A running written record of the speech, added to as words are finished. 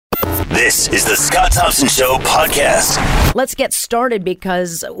This is the Scott Thompson Show podcast. Let's get started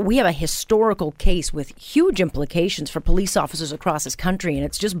because we have a historical case with huge implications for police officers across this country, and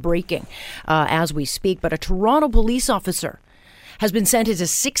it's just breaking as we speak. But a Toronto police officer has been sentenced to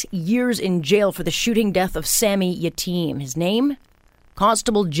 6 years in jail for the shooting death of Sammy Yatim. His name?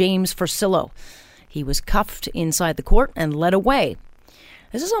 Constable James Forcillo. He was cuffed inside the court and led away.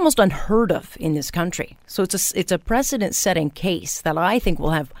 This is almost unheard of in this country. So it's a precedent-setting case that I think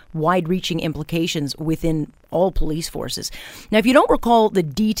will have wide-reaching implications within all police forces. Now, if you don't recall the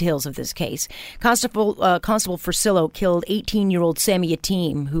details of this case, Constable Forcillo killed 18-year-old Sammy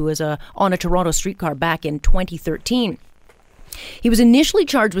Yatim, who was on a Toronto streetcar back in 2013. He was initially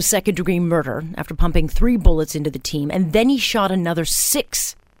charged with second-degree murder after pumping 3 bullets into the teen, and then he shot another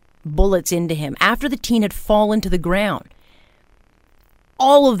 6 bullets into him after the teen had fallen to the ground.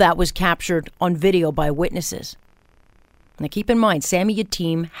 All of that was captured on video by witnesses. Now keep in mind, Sammy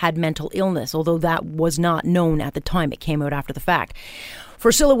Yatim had mental illness, although that was not known at the time. It came out after the fact.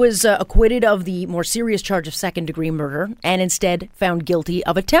 Forcillo was acquitted of the more serious charge of second-degree murder and instead found guilty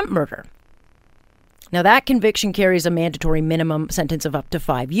of attempt murder. Now that conviction carries a mandatory minimum sentence of up to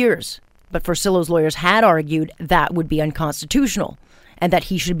 5 years. But Forcillo's lawyers had argued that would be unconstitutional and that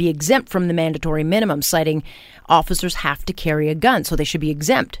he should be exempt from the mandatory minimum, citing officers have to carry a gun, so they should be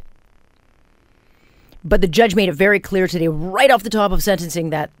exempt. But the judge made it very clear today, right off the top of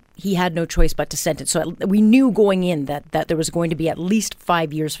sentencing, that he had no choice but to sentence. So we knew going in that there was going to be at least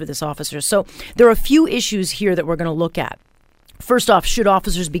 5 years for this officer. So there are a few issues here that we're going to look at. First off, should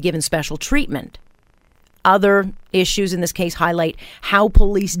officers be given special treatment? Other issues in this case highlight how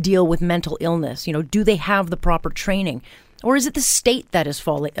police deal with mental illness. Do they have the proper training? Or is it the state that is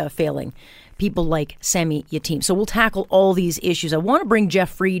failing people like Sammy Yatim? So we'll tackle all these issues. I want to bring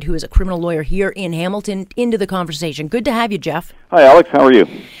Jeff Freed, who is a criminal lawyer here in Hamilton, into the conversation. Good to have you, Jeff. Hi, Alex. How are you?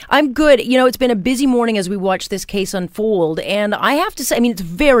 I'm good. It's been a busy morning as we watch this case unfold. And I have to say, it's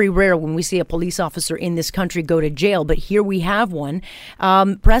very rare when we see a police officer in this country go to jail. But here we have one.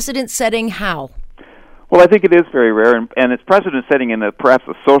 Precedent setting how? Well, I think it is very rare, and it's precedent-setting in perhaps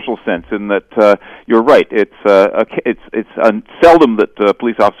a social sense. In that you're right, it's seldom that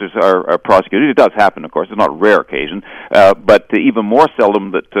police officers are prosecuted. It does happen, of course; it's not a rare occasion, but even more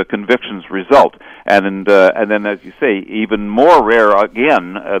seldom that convictions result. And then, as you say, even more rare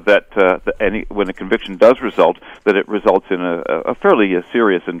again when a conviction does result, that it results in a fairly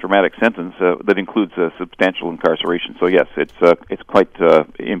serious and dramatic sentence that includes substantial incarceration. So yes, it's quite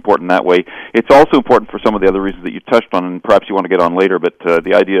important that way. It's also important for some of the other reasons that you touched on, and perhaps you want to get on later, but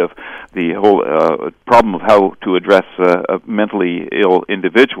the idea of the whole problem of how to address mentally ill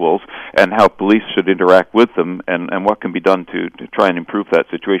individuals and how police should interact with them and what can be done to try and improve that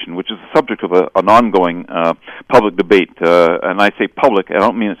situation, which is the subject of an ongoing public debate. And I say public, I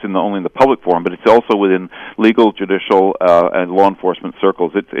don't mean it's only in the public forum, but it's also within legal, judicial, and law enforcement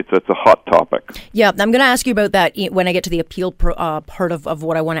circles. It's a hot topic. Yeah, I'm going to ask you about that when I get to the appeal part of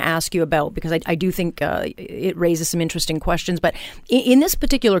what I want to ask you about, because I do think it raises some interesting questions. But in this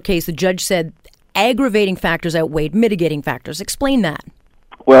particular case, the judge said aggravating factors outweighed mitigating factors. Explain that.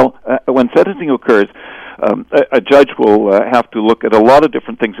 Well, when sentencing occurs, a judge will have to look at a lot of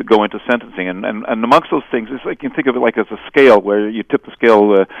different things that go into sentencing, and amongst those things, you can think of it like as a scale where you tip the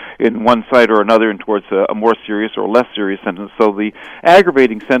scale in one side or another and towards a more serious or less serious sentence. So the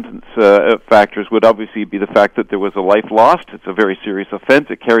aggravating sentence factors would obviously be the fact that there was a life lost. It's a very serious offense.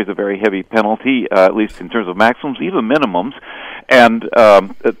 It carries a very heavy penalty, at least in terms of maximums, even minimums, and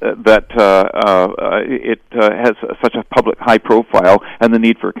that it has such a public high profile and the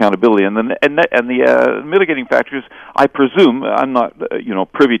need for accountability, and the mitigating factors, I presume, I'm not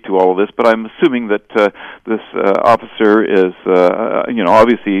privy to all of this, but I'm assuming that this officer is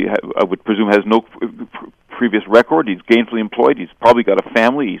obviously I would presume has no previous record. He's gainfully employed. He's probably got a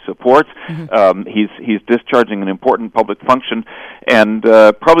family he supports. Mm-hmm. He's discharging an important public function, and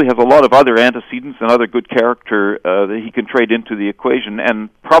probably has a lot of other antecedents and other good character that he can trade into the equation, and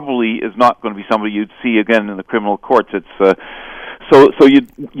probably is not going to be somebody you'd see again in the criminal courts. It's So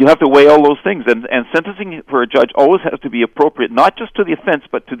you have to weigh all those things, and sentencing for a judge always has to be appropriate, not just to the offense,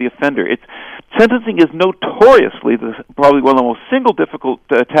 but to the offender. Sentencing is notoriously probably one of the most single difficult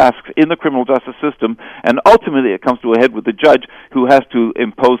tasks in the criminal justice system, and ultimately it comes to a head with the judge who has to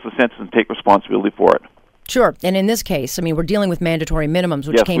impose the sentence and take responsibility for it. Sure. And in this case, we're dealing with mandatory minimums,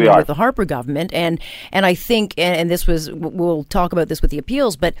 which came in with the Harper government. And I think, and this was, we'll talk about this with the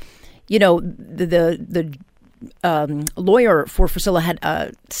appeals, but, the lawyer for Forcillo had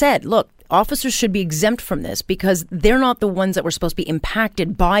said, look, officers should be exempt from this because they're not the ones that were supposed to be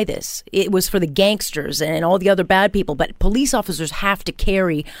impacted by this. It was for the gangsters and all the other bad people, but police officers have to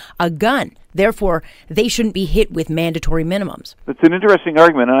carry a gun. Therefore, they shouldn't be hit with mandatory minimums. It's an interesting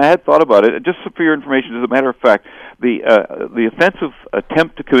argument, and I had thought about it. Just for your information, as a matter of fact, the offense of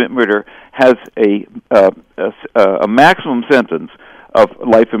attempt to commit murder has a maximum sentence of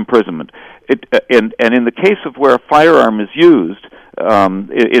life imprisonment. And in the case of where a firearm is used,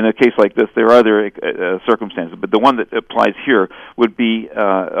 in a case like this, there are other circumstances, but the one that applies here would be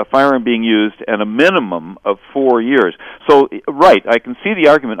a firearm being used and a minimum of 4 years. So, right, I can see the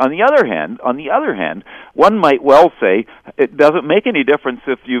argument. On the other hand, one might well say it doesn't make any difference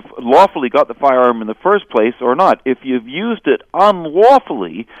if you've lawfully got the firearm in the first place or not. If you've used it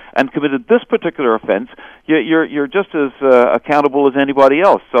unlawfully and committed this particular offense, you're just as accountable as anybody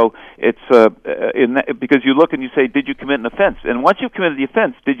else. So it's because you look and you say, did you commit an offense? And once you've committed the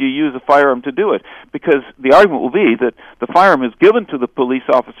offense, did you use a firearm to do it? Because the argument will be that the firearm is given to the police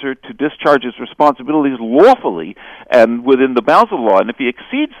officer to discharge his responsibilities lawfully and within the bounds of the law. And if he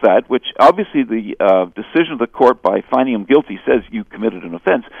exceeds that, which obviously the decision of the court by finding him guilty says you committed an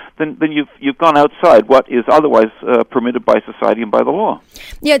offense, then you've gone outside what is otherwise permitted by society and by the law.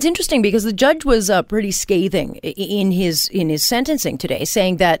 Yeah, it's interesting because the judge was pretty scathing in his sentencing today,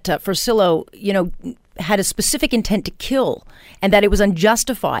 saying that Forcillo, had a specific intent to kill and that it was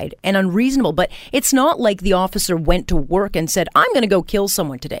unjustified and unreasonable. But it's not like the officer went to work and said, I'm going to go kill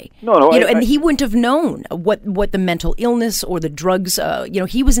someone today. No. And he wouldn't have known what the mental illness or the drugs,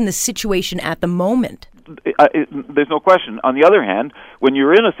 he was in the situation at the moment. There's no question. On the other hand, when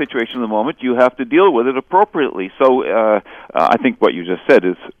you're in a situation in the moment, you have to deal with it appropriately. So I think what you just said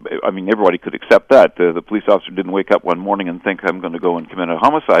is, everybody could accept that. The police officer didn't wake up one morning and think, I'm going to go and commit a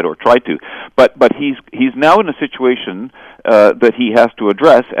homicide, or try to. But he's now in a situation that he has to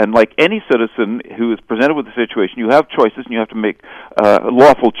address, and like any citizen who is presented with a situation, you have choices and you have to make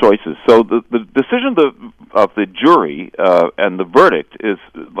lawful choices. So the decision of the jury and the verdict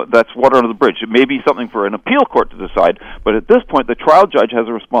that's water under the bridge. It may be something for an appeal court to decide, but at this point the trial judge has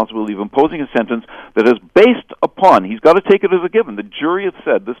a responsibility of imposing a sentence that is based upon, he's got to take it as a given. The jury has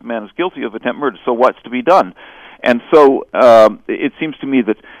said this man is guilty of attempt murder, so what's to be done? And so it seems to me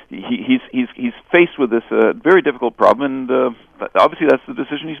that he's faced with this very difficult problem, and obviously that's the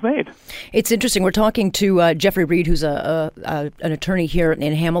decision he's made. It's interesting. We're talking to Jeffrey Reed, who's an attorney here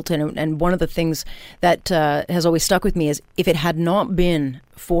in Hamilton, and one of the things that has always stuck with me is if it had not been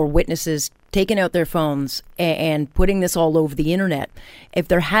for witnesses taking out their phones and putting this all over the internet, if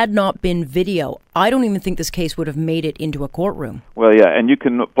there had not been video, I don't even think this case would have made it into a courtroom. Well, yeah, and you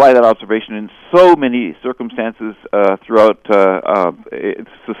can apply that observation in so many circumstances throughout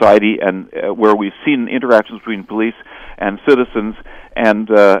society, and where we've seen interactions between police and citizens, and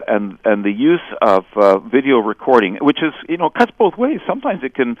the use of video recording, which is cuts both ways. Sometimes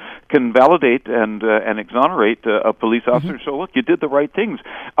it can validate and exonerate a police officer. Mm-hmm. So look, you did the right things.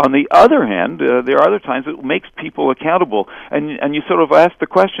 On the other hand, there are other times it makes people accountable, and you sort of ask the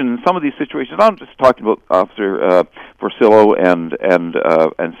question in some of these situations. I'm just talking about Officer Forcillo and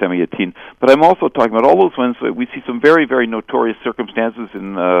Sami Yatin, but I'm also talking about all those ones that we see some very, very notorious circumstances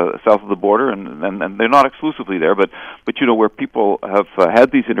in south of the border, and they're not exclusively there, but where people have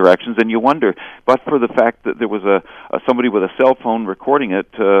had these interactions, and you wonder, but for the fact that there was somebody with a cell phone recording it,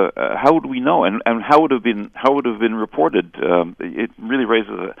 how would we know, and how would have been reported? It really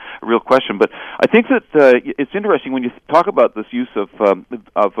raises a real question. But I think that it's interesting when you talk about this use of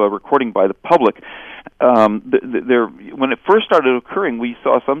recording by the public. When it first started occurring, we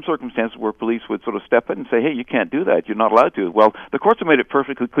saw some circumstances where police would sort of step in and say, "Hey, you can't do that. You're not allowed to." Well, the courts have made it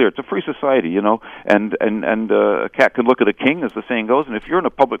perfectly clear. It's a free society, and a cat can look at a king, as the saying goes. And if you're in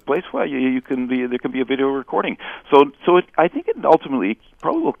a public place, well, there can be a video recording. So I think it ultimately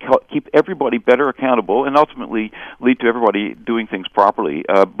probably will keep everybody better accountable, and ultimately lead to everybody doing things properly,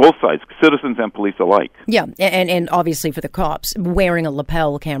 both sides, citizens and police alike. Yeah, and obviously for the cops, wearing a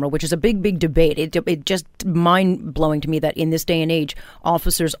lapel camera, which is a big debate. It just mind-blowing to me that in this day and age,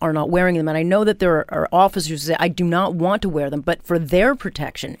 officers are not wearing them. And I know that there are officers who say, I do not want to wear them, but for their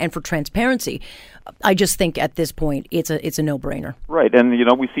protection and for transparency, I just think at this point it's a no-brainer. Right, and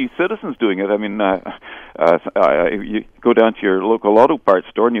we see citizens doing it. I mean, you go down to your local auto parts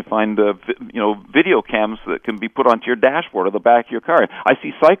store and you find video cams that can be put onto your dashboard or the back of your car. I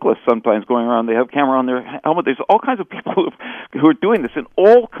see cyclists sometimes going around; they have camera on their helmet. There's all kinds of people who are doing this in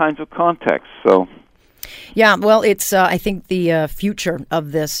all kinds of contexts. So. Yeah, well, it's, I think, the future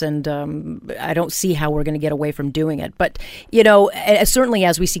of this, and I don't see how we're going to get away from doing it. But, certainly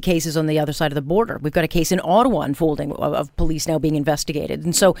as we see cases on the other side of the border, we've got a case in Ottawa unfolding of police now being investigated.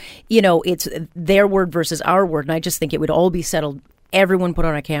 And so, it's their word versus our word, and I just think it would all be settled. Everyone put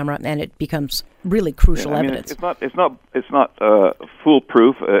on a camera, and it becomes really crucial evidence. It's not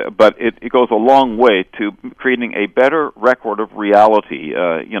foolproof, but it goes a long way to creating a better record of reality.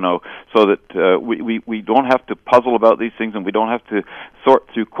 So that we don't have to puzzle about these things, and we don't have to sort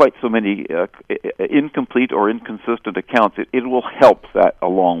through quite so many incomplete or inconsistent accounts. It will help that a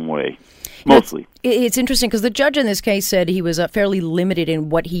long way. Mostly. It's interesting because the judge in this case said he was fairly limited in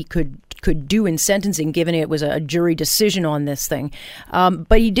what he could do in sentencing, given it was a jury decision on this thing.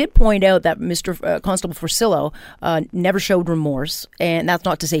 But he did point out that Mr. Constable Forcillo never showed remorse, and that's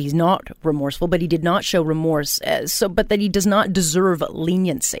not to say he's not remorseful, but he did not show remorse, but that he does not deserve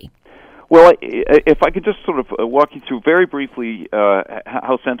leniency. Well, if I could just sort of walk you through very briefly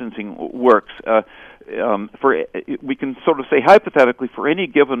how sentencing works. We can sort of say hypothetically for any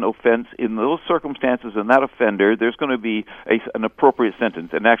given offense in those circumstances and that offender, there's going to be an appropriate sentence,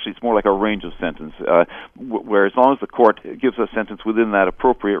 and actually it's more like a range of sentence, where as long as the court gives a sentence within that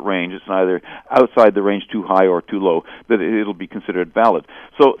appropriate range, it's neither outside the range too high or too low, that it'll be considered valid.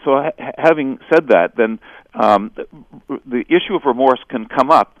 So having said that, then the issue of remorse can come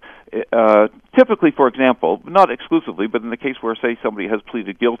up. Typically, for example, not exclusively, but in the case where, say, somebody has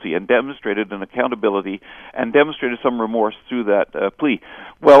pleaded guilty and demonstrated an accountability and demonstrated some remorse through that plea,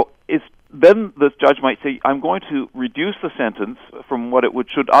 well, then the judge might say, I'm going to reduce the sentence from what it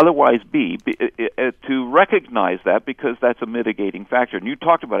should otherwise be to recognize that, because that's a mitigating factor. And you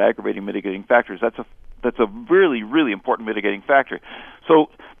talked about aggravating mitigating factors. That's a really, really important mitigating factor. So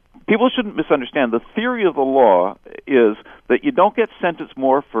people shouldn't misunderstand. The theory of the law is that you don't get sentenced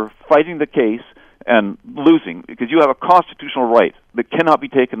more for fighting the case and losing, because you have a constitutional right that cannot be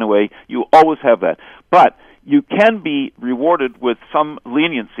taken away. You always have that. But you can be rewarded with some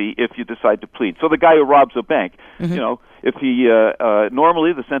leniency if you decide to plead. So the guy who robs a bank, if he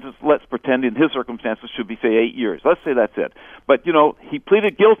normally the sentence, let's pretend in his circumstances, should be, say, 8 years. Let's say that's it. But, he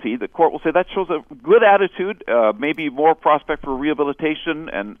pleaded guilty. The court will say that shows a good attitude, maybe more prospect for rehabilitation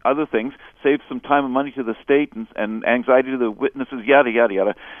and other things, saves some time and money to the state and anxiety to the witnesses, yada, yada,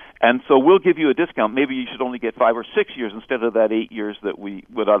 yada. And so we'll give you a discount. Maybe you should only get 5 or 6 years instead of that 8 years that we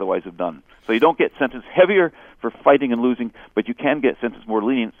would otherwise have done. So you don't get sentenced heavier for fighting and losing, but you can get sentenced more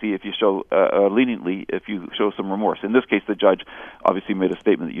leniency if you show leniently if you show some remorse. In this case, the judge obviously made a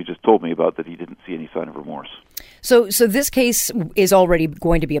statement that you just told me about, that he didn't see any sign of remorse. So this case is already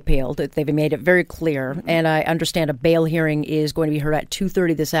going to be appealed. They've made it very clear, and I understand a bail hearing is going to be heard at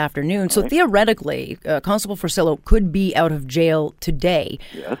 2:30 this afternoon. So theoretically, Constable Forcillo could be out of jail today.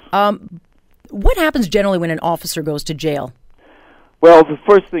 Yes. What happens generally when an officer goes to jail? Well, the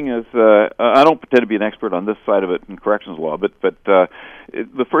first thing is, I don't pretend to be an expert on this side of it in corrections law, but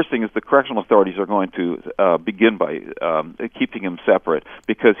the first thing is the correctional authorities are going to begin by keeping him separate,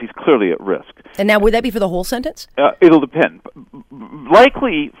 because he's clearly at risk. And now, would that be for the whole sentence? It'll depend.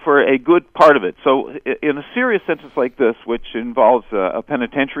 Likely for a good part of it. So in a serious sentence like this, which involves a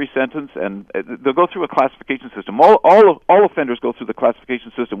penitentiary sentence, and they'll go through a classification system. All offenders go through the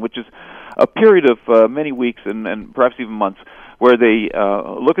classification system, which is a period of many weeks and perhaps even months, where they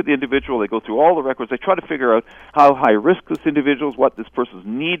look at the individual, they go through all the records, they try to figure out how high risk this individual is, what this person's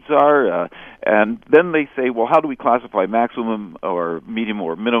needs are, and then they say, well, how do we classify maximum or medium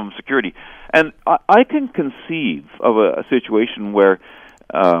or minimum security? And I can conceive of a situation where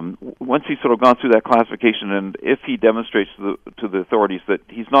once he's sort of gone through that classification, and if he demonstrates to the authorities that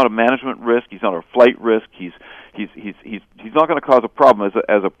he's not a management risk, he's not a flight risk, he's not going to cause a problem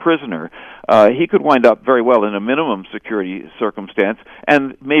as a prisoner, he could wind up very well in a minimum security circumstance,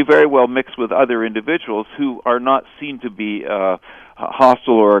 and may very well mix with other individuals who are not seen to be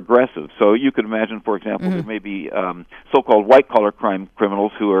hostile or aggressive. So you could imagine, for example, there may be so-called white-collar crime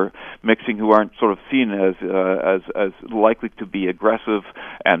criminals who are mixing, who aren't sort of seen as likely to be aggressive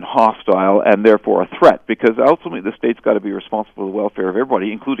and hostile, and therefore a threat, because ultimately the state's got to be responsible for the welfare of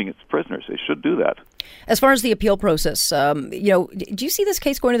everybody, including its prisoners. They should do that. As far as the appeal process, do you see this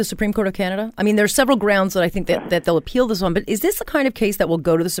case going to the Supreme Court of Canada? I mean, there's several grounds that I think that they'll appeal this on, but is this the kind of case that will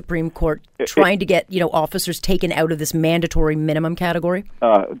go to the Supreme Court trying to get, officers taken out of this mandatory minimum category? category?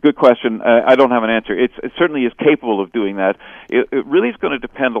 Good question. I don't have an answer. It certainly is capable of doing that. It really is going to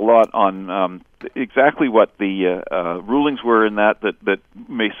depend a lot on exactly what the rulings were in that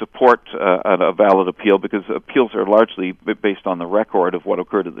may support a valid appeal, because appeals are largely based on the record of what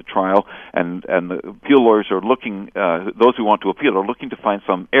occurred at the trial, and the appeal lawyers are looking, those who want to appeal are looking to find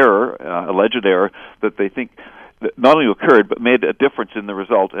some error, alleged error, that they think that not only occurred but made a difference in the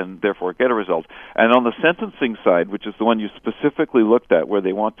result and therefore get a result. And on the sentencing side, which is the one you specifically looked at where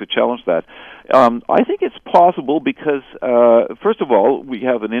they want to challenge that, I think it's possible because, first of all, we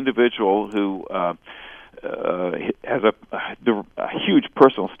have an individual who has a huge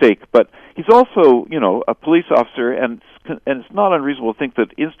personal stake, but he's also, a police officer, and it's not unreasonable to think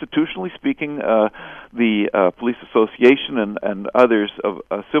that institutionally speaking, the Police Association and others of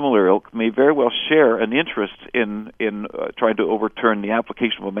a similar ilk may very well share an interest in trying to overturn the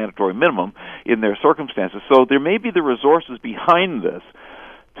application of a mandatory minimum in their circumstances. So there may be the resources behind this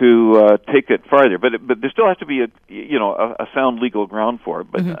to take it farther, but there still has to be a sound legal ground for it.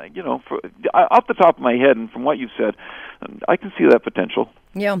 But off the top of my head, and from what you've said, I can see that potential.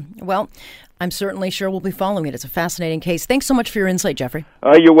 Yeah, well, I'm certainly sure we'll be following it. It's a fascinating case. Thanks so much for your insight, Jeffrey.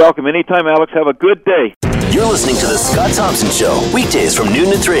 You're welcome. Anytime, Alex. Have a good day. You're listening to The Scott Thompson Show, weekdays from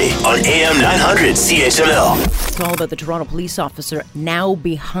noon to 3 on AM 900 CHML. It's all about the Toronto police officer now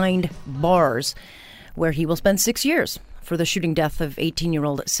behind bars, where he will spend 6 years for the shooting death of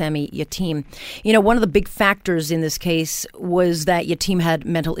 18-year-old Sammy Yatim. One of the big factors in this case was that Yatim had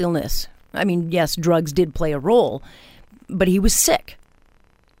mental illness. I mean, yes, drugs did play a role, but he was sick.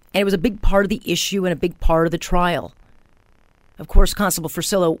 And it was a big part of the issue and a big part of the trial. Of course, Constable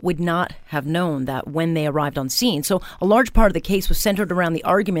Fursillo would not have known that when they arrived on scene. So a large part of the case was centered around the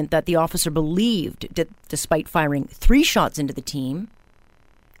argument that the officer believed that despite firing 3 shots into the team,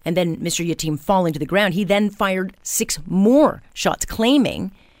 and then Mr. Yatim falling to the ground, he then fired 6 more shots,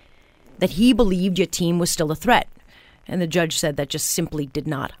 claiming that he believed Yatim was still a threat. And the judge said that just simply did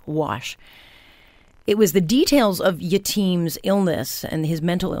not wash. It was the details of Yatim's illness and his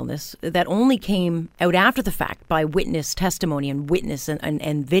mental illness that only came out after the fact by witness testimony and witness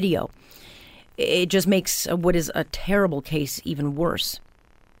and video. It just makes what is a terrible case even worse.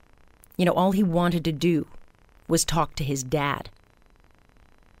 All he wanted to do was talk to his dad.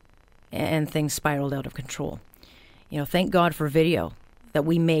 And things spiraled out of control. Thank God for video, that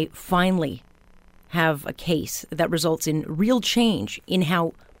we may finally have a case that results in real change in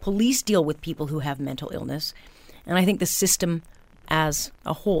how police deal with people who have mental illness, and I think the system as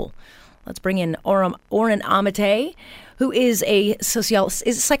a whole. Let's bring in Oren Amitay, who is a sociologist.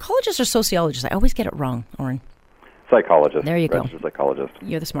 Is it psychologist or sociologist? I always get it wrong, Oren. Psychologist. There you go. Psychologist.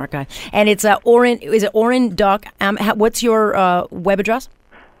 You're the smart guy. And it's Oren. Is it Oren Doc? What's your web address?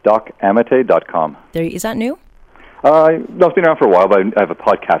 DocAmitay.com. Is that new? No, it's been around for a while, but I have a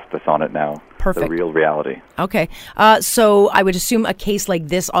podcast that's on it now. Perfect. The Real Reality. Okay. So I would assume a case like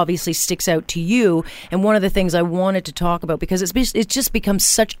this obviously sticks out to you. And one of the things I wanted to talk about, because it's just become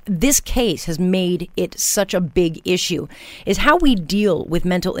this case has made it such a big issue, is how we deal with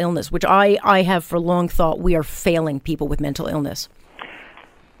mental illness, which I have for long thought we are failing people with mental illness.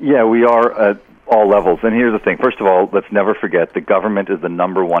 Yeah, we are at all levels. And here's the thing. First of all, let's never forget the government is the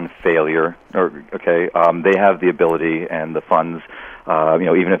number one failure. They have the ability and the funds,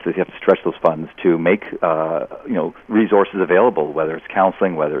 even if they have to stretch those funds to make, resources available, whether it's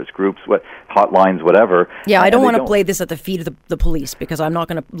counseling, whether it's groups, hotlines, whatever. Yeah, I don't want to play this at the feet of the police, because I'm not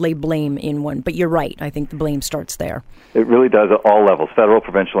going to lay blame in one. But you're right. I think the blame starts there. It really does at all levels, federal,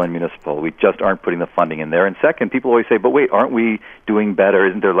 provincial, and municipal. We just aren't putting the funding in there. And second, people always say, but wait, aren't we doing better?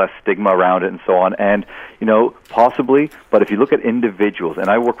 Isn't there less stigma around it and so on? And, possibly, but if you look at individuals, and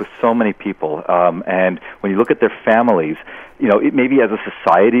I work with so many people, and when you look at their families, maybe as a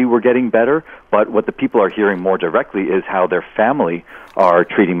society we're getting better, but what the people are hearing more directly is how their family are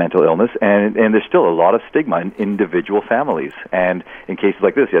treating mental illness, and there's still a lot of stigma in individual families. And in cases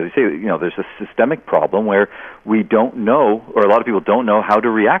like this, as you say, there's a systemic problem where we don't know, or a lot of people don't know how to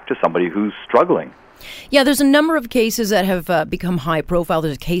react to somebody who's struggling. Yeah, there's a number of cases that have become high profile.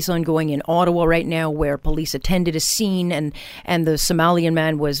 There's a case ongoing in Ottawa right now where police attended a scene and the Somalian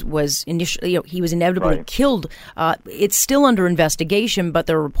man was initially, he was inevitably killed. It's still under investigation, but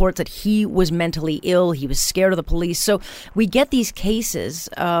there are reports that he was mentally ill. He was scared of the police. So we get these cases.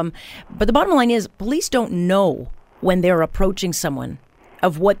 But the bottom line is police don't know when they're approaching someone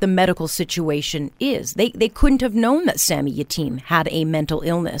of what the medical situation is. They couldn't have known that Sammy Yatim had a mental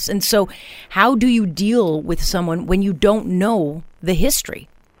illness. And so how do you deal with someone when you don't know the history?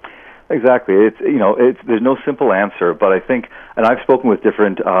 Exactly. There's no simple answer, but I think, and I've spoken with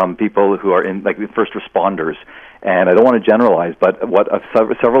different people who are in, like, the first responders, and I don't want to generalize, but what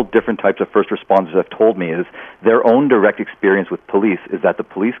several different types of first responders have told me is their own direct experience with police is that the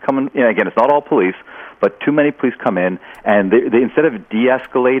police come in, again, it's not all police, but too many police come in, and they instead of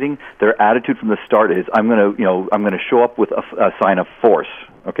de-escalating, their attitude from the start is, I'm going to show up with a sign of force,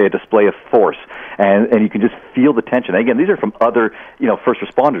 okay, a display of force, and you can just feel the tension. Again, these are from other, first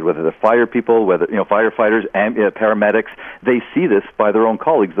responders, whether they're fire people, whether, firefighters, and paramedics. They see this by their own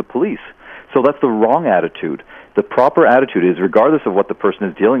colleagues, the police. So that's the wrong attitude. The proper attitude is, regardless of what the person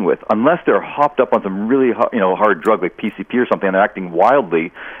is dealing with, unless they're hopped up on some really hard drug like PCP or something and they're acting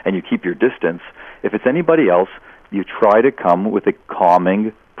wildly, and you keep your distance. If it's anybody else, you try to come with a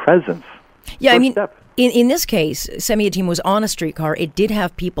calming presence. Yeah, First step. In this case, Semi Yatim was on a streetcar. It did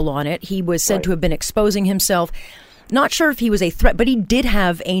have people on it. He was said to have been exposing himself. Not sure if he was a threat, but he did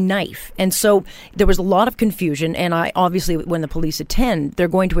have a knife. And so there was a lot of confusion. And obviously, when the police attend, they're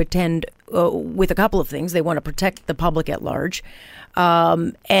going to attend with a couple of things. They want to protect the public at large,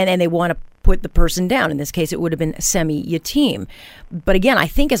 and they want to put the person down. In this case, it would have been Semi Yatim. But again, I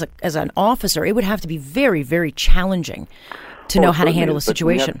think as an officer, it would have to be very, very challenging to know how to handle a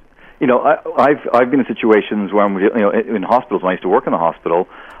situation. I've been in situations where I'm, in hospitals. When I used to work in the hospital,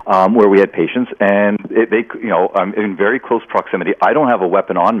 where we had patients, and I'm in very close proximity. I don't have a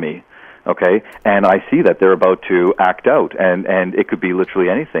weapon on me, okay, and I see that they're about to act out, and it could be literally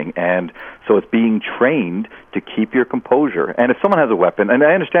anything, and so it's being trained to keep your composure. And if someone has a weapon, and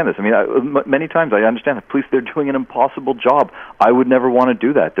I understand this, many times I understand that police, they're doing an impossible job. I would never want to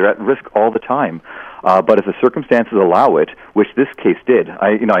do that. They're at risk all the time. But if the circumstances allow it, which this case did,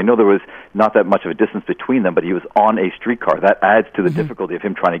 I know there was not that much of a distance between them, but he was on a streetcar. That adds to the difficulty of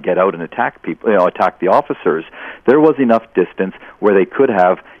him trying to get out and attack people, attack the officers. There was enough distance where they could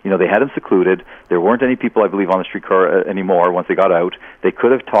have, they had him secluded. There weren't any people, I believe, on the streetcar anymore once they got out. They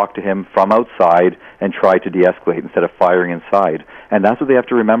could have talked to him from outside and tried to de-escalate instead of firing inside. And that's what they have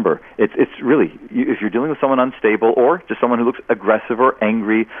to remember. It's really, if you're dealing with someone unstable or just someone who looks aggressive or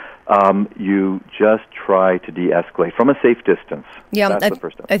angry, you just try to de-escalate from a safe distance. Yeah, that's the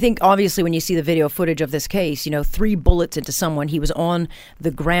first step. I think obviously when you see the video footage of this case, 3 bullets into someone, he was on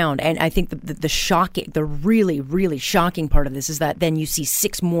the ground. And I think the really, really shocking part of this is that then you see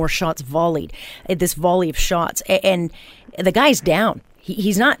 6 more shots volleyed, this volley of shots, and the guy's down.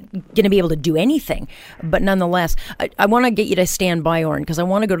 He's not going to be able to do anything. But nonetheless, I want to get you to stand by, Oren, because I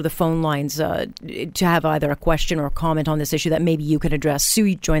want to go to the phone lines to have either a question or a comment on this issue that maybe you can address.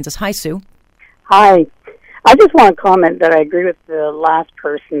 Sue joins us. Hi, Sue. Hi. I just want to comment that I agree with the last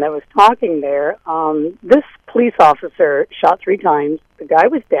person that was talking there. This police officer shot 3 times. The guy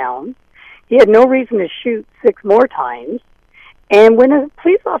was down. He had no reason to shoot 6 more times. And when a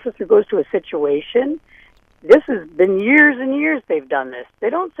police officer goes to a situation, this has been years and years they've done this. They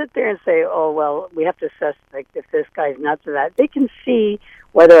don't sit there and say, oh, well, we have to assess if this guy's nuts or that. They can see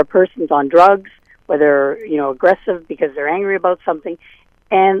whether a person's on drugs, whether, aggressive because they're angry about something.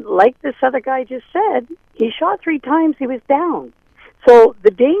 And like this other guy just said, he shot 3 times, he was down. So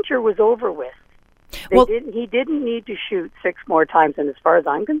the danger was over with. He didn't need to shoot 6 more times. And as far as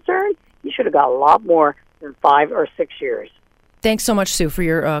I'm concerned, he should have got a lot more than 5 or 6 years. Thanks so much, Sue, for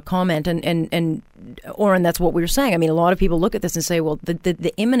your comment. And Oren, that's what we were saying. A lot of people look at this and say, well,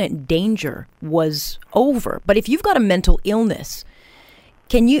 the imminent danger was over. But if you've got a mental illness,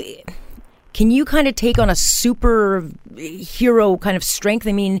 can you kind of take on a superhero kind of strength?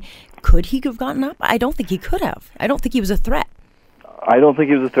 Could he have gotten up? I don't think he could have. I don't think he was a threat. I don't think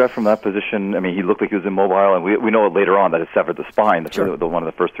he was a threat from that position. He looked like he was immobile, and we know later on that it severed the spine, one of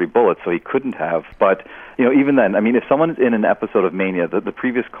the first 3 bullets, so he couldn't have. But, even then, if someone's in an episode of mania, the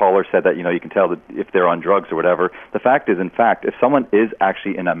previous caller said that, you can tell that if they're on drugs or whatever. The fact is, in fact, if someone is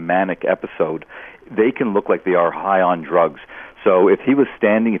actually in a manic episode, they can look like they are high on drugs. So if he was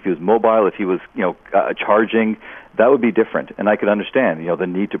standing, if he was mobile, if he was, charging, that would be different. And I could understand, the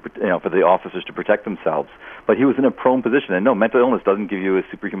need to, for the officers to protect themselves. But he was in a prone position. And no, mental illness doesn't give you a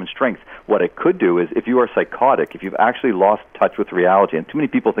superhuman strength. What it could do is, if you are psychotic, if you've actually lost touch with reality, and too many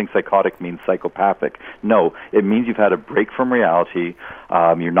people think psychotic means psychopathic. No, it means you've had a break from reality.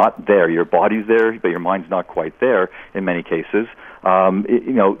 You're not there. Your body's there, but your mind's not quite there in many cases.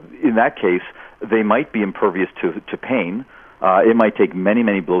 In that case, they might be impervious to pain. It might take many,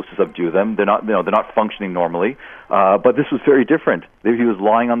 many blows to subdue them. They're not functioning normally. But this was very different. He was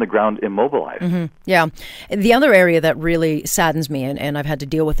lying on the ground immobilized. Mm-hmm. Yeah. The other area that really saddens me, and I've had to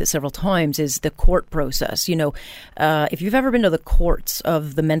deal with it several times, is the court process. If you've ever been to the courts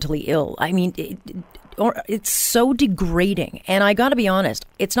of the mentally ill, it's so degrading. And I got to be honest,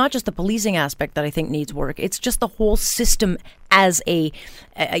 it's not just the policing aspect that I think needs work. It's just the whole system as in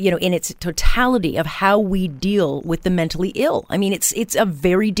its totality of how we deal with the mentally ill. I mean, it's a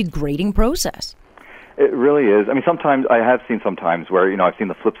very degrading process. It really is. I mean, sometimes I have seen where, I've seen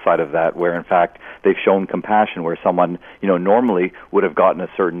the flip side of that, where in fact they've shown compassion, where someone, normally would have gotten a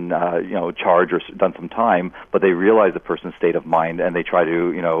certain, charge or done some time, but they realize the person's state of mind and they try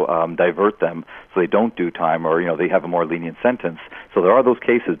to, divert them so they don't do time, or, they have a more lenient sentence. So there are those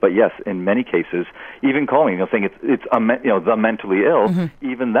cases, but yes, in many cases, even calling, saying it's the mentally ill,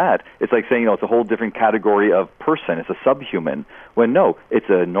 even that, it's like saying, it's a whole different category of person. It's a subhuman. When no, it's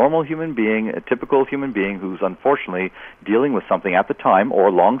a normal human being, a typical human being who's unfortunately dealing with something at the time or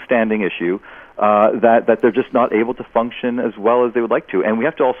a long-standing issue that they're just not able to function as well as they would like to. And we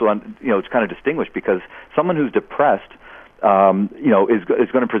have to also, it's kind of distinguish, because someone who's depressed, is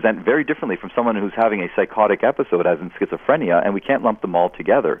going to present very differently from someone who's having a psychotic episode, as in schizophrenia, and we can't lump them all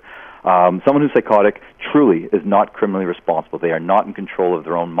together. Someone who's psychotic truly is not criminally responsible. They are not in control of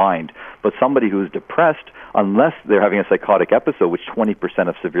their own mind. But somebody who is depressed, unless they're having a psychotic episode, which 20%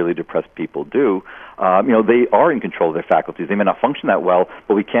 of severely depressed people do, they are in control of their faculties. They may not function that well,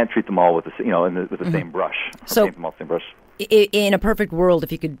 but we can't treat them all with the same brush. So, in a perfect world,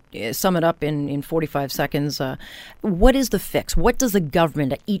 if you could sum it up in 45 seconds, what is the fix? What does the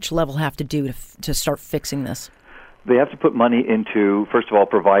government at each level have to do to start fixing this? They have to put money into, first of all,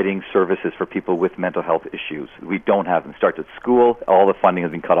 providing services for people with mental health issues. We don't have them. Start at school. All the funding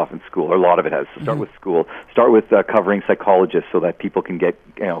has been cut off in school, or a lot of it has. So start with school. Start with covering psychologists so that people can get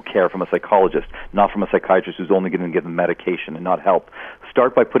care from a psychologist, not from a psychiatrist who's only going to give them medication and not help.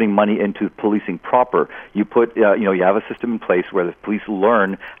 Start by putting money into policing proper. You put, you have a system in place where the police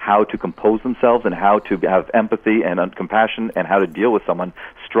learn how to compose themselves and how to have empathy and compassion and how to deal with someone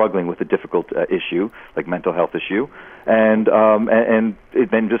struggling with a difficult issue, like mental health issue, and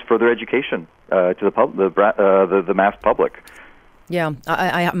then just further education to the mass public. Yeah,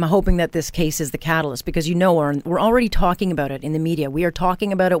 I'm hoping that this case is the catalyst, because Warren, we're already talking about it in the media. We are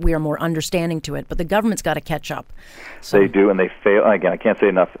talking about it. We are more understanding to it, but the government's got to catch up. So. They do, and they fail. Again, I can't say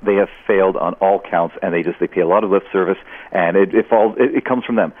enough. They have failed on all counts, and they pay a lot of lip service, and it comes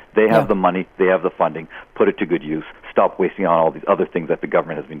from them. They have the money. They have the funding. Put it to good use. Stop wasting on all these other things that the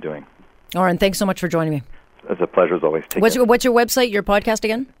government has been doing. Lauren, thanks so much for joining me. It's a pleasure as always. What's your website, your podcast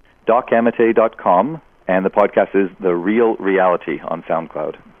again? DocAmate.com. And the podcast is The Real Reality on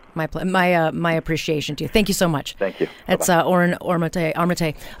SoundCloud. My appreciation to you. Thank you so much. Thank you. It's Oren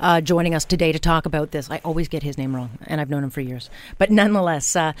Armate joining us today to talk about this. I always get his name wrong, and I've known him for years. But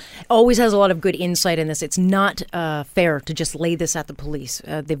nonetheless, always has a lot of good insight in this. It's not fair to just lay this at the police.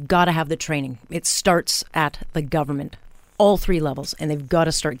 They've got to have the training. It starts at the government, all three levels, and they've got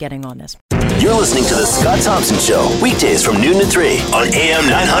to start getting on this. You're listening to The Scott Thompson Show, weekdays from noon to 3 on AM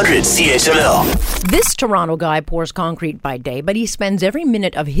 900 CHML. This Toronto guy pours concrete by day, but he spends every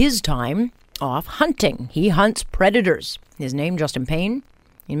minute of his time off hunting. He hunts predators. His name, Justin Payne.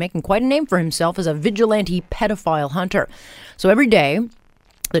 He's making quite a name for himself as a vigilante pedophile hunter. So every day,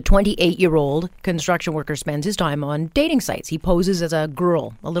 the 28-year-old construction worker spends his time on dating sites. He poses as a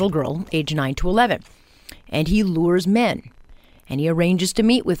little girl, age 9 to 11. And he lures men. And he arranges to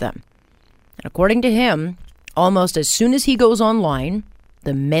meet with them. And according to him, almost as soon as he goes online,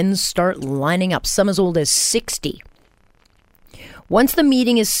 the men start lining up, some as old as 60. Once the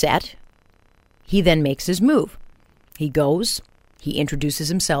meeting is set, he then makes his move. He goes, he introduces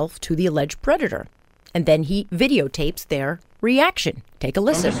himself to the alleged predator, and then he videotapes their reaction. Take a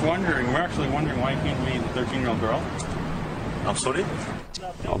listen. We're actually wondering why you can't meet the 13-year-old girl. I'm sorry?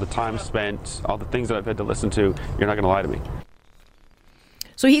 All the time spent, all the things that I've had to listen to, you're not going to lie to me.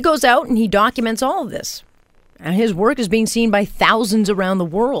 So he goes out and he documents all of this. And his work is being seen by thousands around the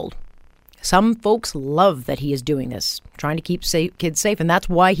world. Some folks love that he is doing this, trying to keep kids safe. And that's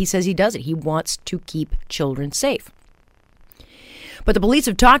why he says he does it. He wants to keep children safe. But the police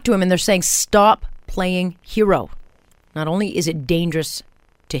have talked to him and they're saying, stop playing hero. Not only is it dangerous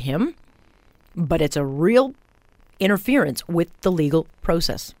to him, but it's a real interference with the legal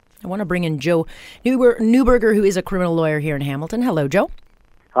process. I want to bring in Joe Newberger, who is a criminal lawyer here in Hamilton. Hello, Joe.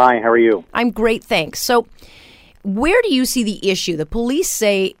 Hi, how are you? I'm great, thanks. So where do you see the issue? The police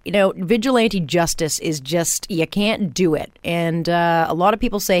say, vigilante justice is just, you can't do it. And a lot of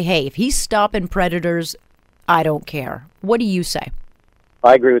people say, hey, if he's stopping predators, I don't care. What do you say?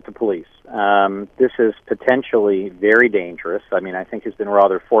 I agree with the police. This is potentially very dangerous. I mean, I think he's been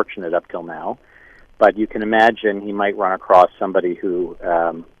rather fortunate up till now. But you can imagine he might run across somebody who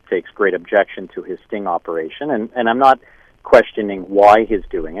takes great objection to his sting operation. And I'm not questioning why he's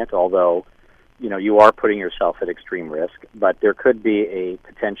doing it, although, you are putting yourself at extreme risk, but there could be a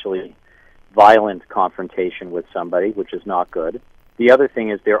potentially violent confrontation with somebody, which is not good. The other thing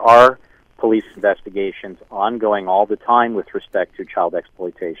is there are police investigations ongoing all the time with respect to child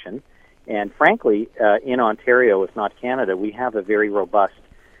exploitation. And frankly, in Ontario, if not Canada, we have a very robust,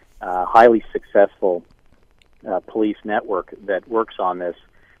 highly successful police network that works on this,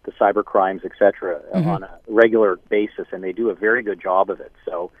 the cyber crimes, etc., on a regular basis, and they do a very good job of it.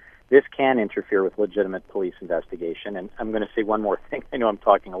 So this can interfere with legitimate police investigation. And I'm going to say one more thing. I know I'm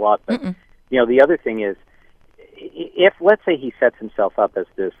talking a lot, but the other thing is, if, let's say, he sets himself up as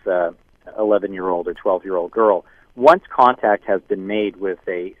this 11-year-old or 12-year-old girl, once contact has been made with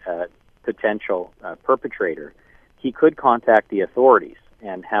a potential perpetrator, he could contact the authorities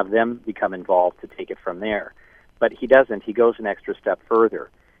and have them become involved to take it from there. But he doesn't. He goes an extra step further.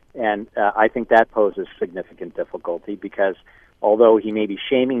 And I think that poses significant difficulty because although he may be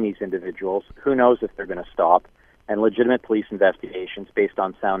shaming these individuals, who knows if they're going to stop? And legitimate police investigations based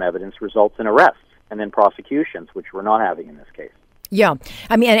on sound evidence results in arrests and then prosecutions, which we're not having in this case. Yeah,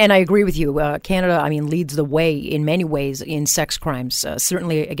 I mean, and I agree with you. Canada, leads the way in many ways in sex crimes,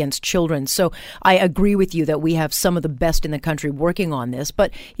 certainly against children. So I agree with you that we have some of the best in the country working on this.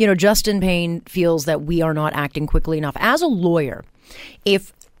 But, Justin Payne feels that we are not acting quickly enough. As a lawyer,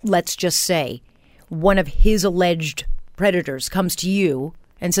 if, let's just say, one of his alleged predators comes to you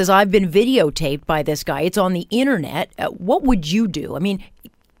and says, I've been videotaped by this guy, it's on the internet, what would you do? I mean,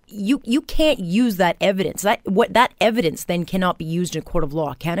 you can't use that evidence. That evidence then cannot be used in a court of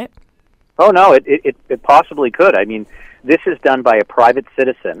law, can it? Oh, no, it possibly could. I mean, this is done by a private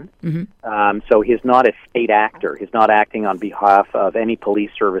citizen, so he's not a state actor. He's not acting on behalf of any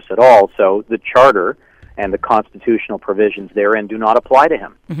police service at all, so the charter and the constitutional provisions therein do not apply to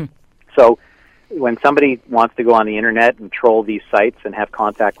him. So when somebody wants to go on the internet and troll these sites and have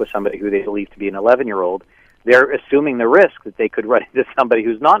contact with somebody who they believe to be an 11-year-old, they're assuming the risk that they could run into somebody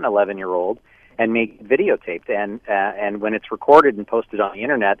who's not an 11-year-old and make it videotaped. And when it's recorded and posted on the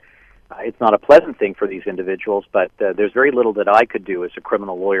internet, it's not a pleasant thing for these individuals, but there's very little that I could do as a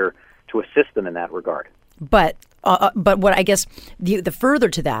criminal lawyer to assist them in that regard. But what I guess the further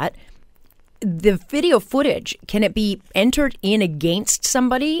to that, the video footage, can it be entered in against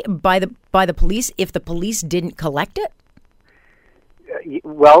somebody by the police if the police didn't collect it?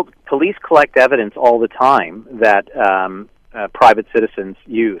 Well, police collect evidence all the time that private citizens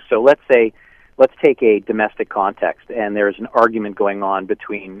use. So let's take a domestic context, and there's an argument going on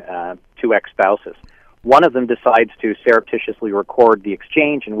between two ex-spouses. One of them decides to surreptitiously record the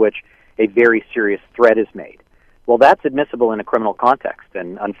exchange in which a very serious threat is made. Well, that's admissible in a criminal context,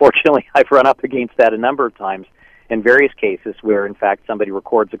 and unfortunately, I've run up against that a number of times in various cases where, in fact, somebody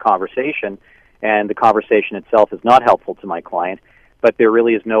records a conversation, and the conversation itself is not helpful to my client, but there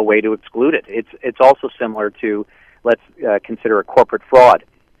really is no way to exclude it. It's also similar to, let's consider a corporate fraud.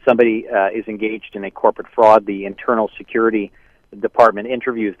 Somebody is engaged in a corporate fraud. The internal security department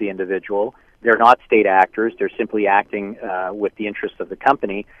interviews the individual. They're not state actors. They're simply acting with the interests of the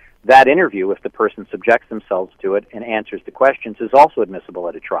company. That interview, if the person subjects themselves to it and answers the questions, is also admissible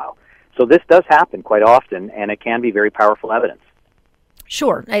at a trial. So this does happen quite often, and it can be very powerful evidence.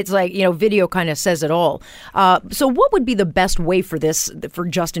 Sure. It's like, video kind of says it all. So what would be the best way for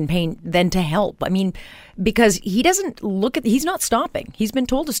Justin Payne then to help? I mean, because he doesn't he's not stopping. He's been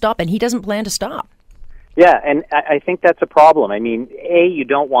told to stop, and he doesn't plan to stop. Yeah, and I think that's a problem. I mean, you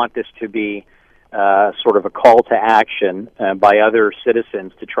don't want this to be sort of a call to action by other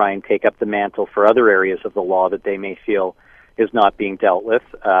citizens to try and take up the mantle for other areas of the law that they may feel is not being dealt with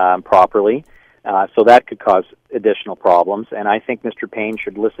properly. So that could cause additional problems. And I think Mr. Payne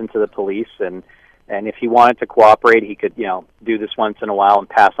should listen to the police, and if he wanted to cooperate, he could, do this once in a while and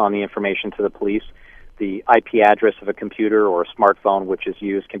pass on the information to the police. The IP address of a computer or a smartphone which is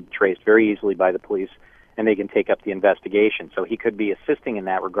used can be traced very easily by the police, and they can take up the investigation. So he could be assisting in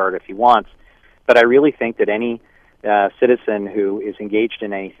that regard if he wants. But I really think that any citizen who is engaged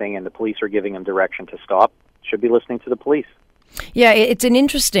in anything and the police are giving him direction to stop should be listening to the police. Yeah, it's an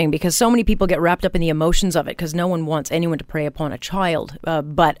interesting because so many people get wrapped up in the emotions of it because no one wants anyone to prey upon a child.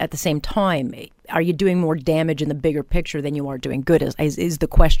 But at the same time, are you doing more damage in the bigger picture than you are doing good is the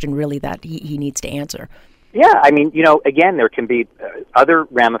question really that he needs to answer. Yeah, I mean, again, there can be other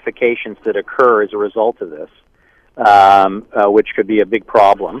ramifications that occur as a result of this, which could be a big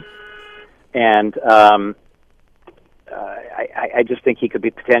problem. And I just think he could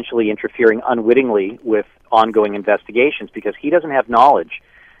be potentially interfering unwittingly with ongoing investigations because he doesn't have knowledge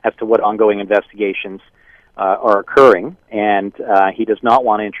as to what ongoing investigations are occurring, and he does not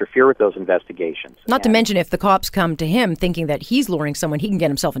want to interfere with those investigations. Not to mention if the cops come to him thinking that he's luring someone, he can get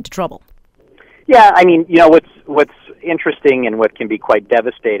himself into trouble. Yeah, I mean, what's interesting and what can be quite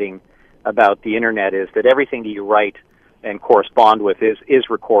devastating about the internet is that everything that you write and correspond with is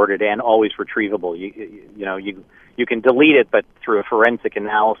recorded and always retrievable. You can delete it, but through a forensic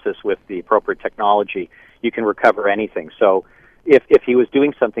analysis with the appropriate technology, you can recover anything. So if he was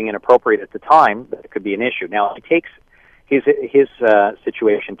doing something inappropriate at the time, that could be an issue. Now, he takes his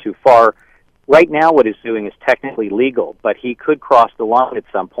situation too far. Right now, what he's doing is technically legal, but he could cross the line at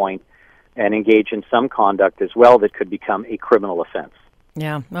some point and engage in some conduct as well that could become a criminal offense.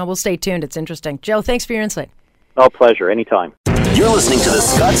 Yeah, well, we'll stay tuned. It's interesting. Joe, thanks for your insight. Oh, pleasure. Anytime. You're listening to The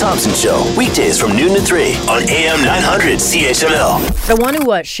Scott Thompson Show, weekdays from noon to 3 on AM 900 CHML. I want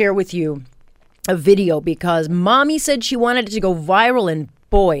to share with you a video because Mommy said she wanted it to go viral, and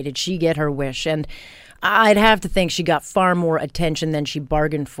boy, did she get her wish. And I'd have to think she got far more attention than she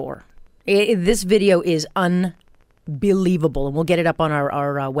bargained for. This video is unbelievable, and we'll get it up on our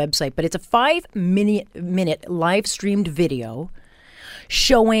website. But it's a 5-minute live streamed video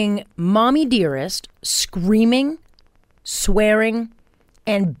showing Mommy Dearest screaming, swearing,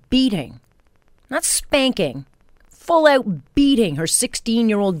 and beating. Not spanking. Full out beating her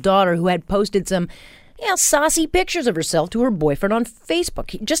 16-year-old daughter who had posted some saucy pictures of herself to her boyfriend on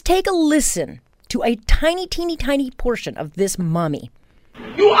Facebook. Just take a listen to a tiny, teeny, tiny portion of this mommy.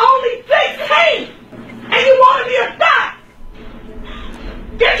 You only 16 and you want to be a thot.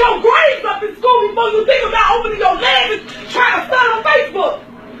 Get your grades up in school before you think about opening your legs and trying to start on Facebook.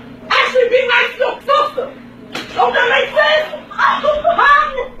 Actually be nice to your sister. Don't that make sense?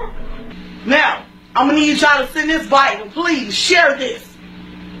 Now, I'm going to need y'all to send this viral. Please share this.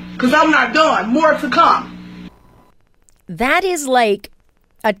 Because I'm not done. More to come. That is like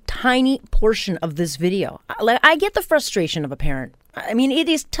a tiny portion of this video. I get the frustration of a parent. I mean, it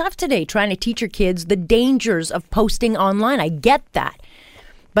is tough today trying to teach your kids the dangers of posting online. I get that.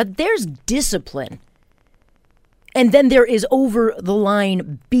 But there's discipline. And then there is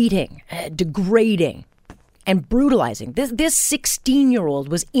over-the-line beating, degrading, and brutalizing. This 16-year-old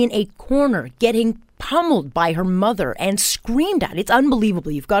was in a corner getting pummeled by her mother and screamed at. It's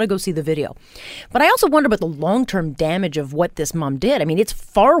unbelievable. You've got to go see the video. But I also wonder about the long-term damage of what this mom did. I mean, it's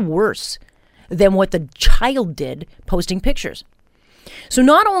far worse than what the child did posting pictures. So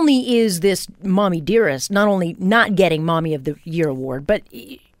not only is this Mommy Dearest not only not getting Mommy of the Year award, but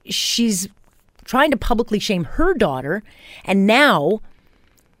she's trying to publicly shame her daughter. And now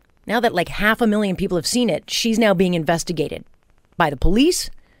that like 500,000 people have seen it, she's now being investigated by the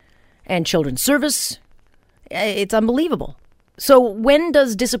police and Children's Service. It's unbelievable. So when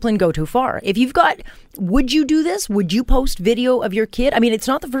does discipline go too far? If you've got, would you do this? Would you post video of your kid? I mean, it's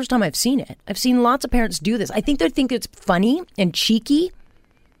not the first time I've seen it. I've seen lots of parents do this. I think they think it's funny and cheeky,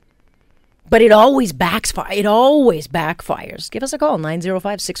 but it always backfires. It always backfires. Give us a call,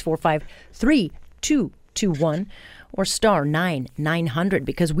 905-645-3221 or star 9900,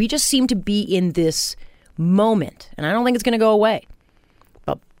 because we just seem to be in this moment, and I don't think it's going to go away.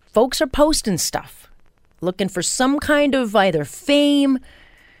 But folks are posting stuff, looking for some kind of either fame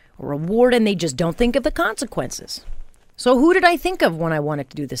or reward, and they just don't think of the consequences. So who did I think of when I wanted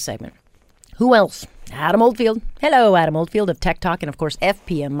to do this segment? Who else? Adam Oldfield. Hello, Adam Oldfield of Tech Talk and, of course,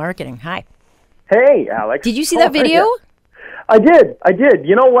 FPM Marketing. Hi. Hey, Alex. Did you see that video? I did.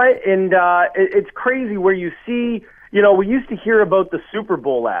 You know what? And it's crazy where you see, we used to hear about the Super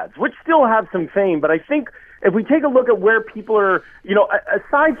Bowl ads, which still have some fame, but I think if we take a look at where people are,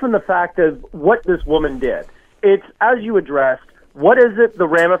 aside from the fact of what this woman did, it's, as you addressed, what is it, the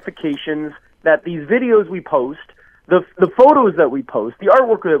ramifications that these videos we post, the photos that we post, the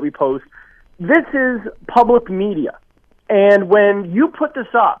artwork that we post, this is public media. And when you put this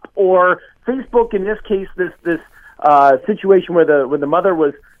up, or Facebook, in this case, this situation where the mother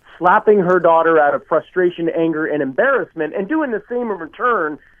was slapping her daughter out of frustration, anger, and embarrassment, and doing the same in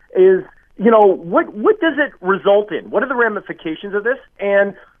return, is, what does it result in? What are the ramifications of this?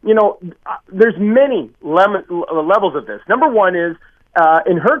 And, there's many levels of this. Number one is,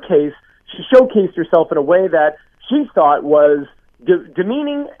 in her case, she showcased herself in a way that she thought was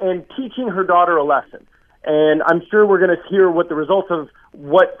demeaning and teaching her daughter a lesson. And I'm sure we're going to hear what the results of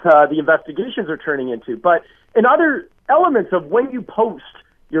what the investigations are turning into. But in other elements of when you post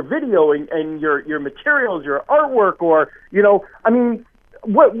your video and your materials, your artwork, or,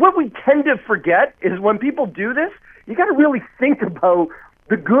 what we tend to forget is when people do this, you got to really think about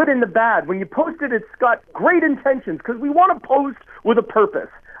the good and the bad. When you post it, it's got great intentions because we want to post with a purpose.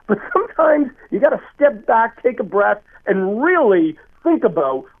 But sometimes you got to step back, take a breath, and really think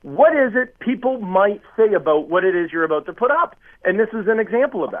about what is it people might say about what it is you're about to put up. And this is an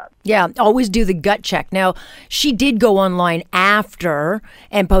example of that. Yeah, always do the gut check. Now, she did go online after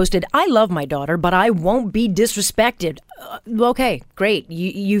and posted, I love my daughter, but I won't be disrespected. Okay, great.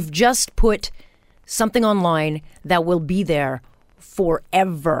 You've just put something online that will be there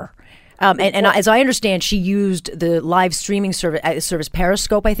forever. And as I understand, she used the live streaming service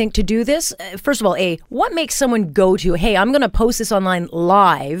Periscope, I think, to do this. First of all, what makes someone go to, hey, I'm going to post this online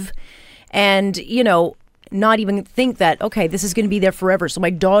live and, not even think that, okay, this is going to be there forever. So my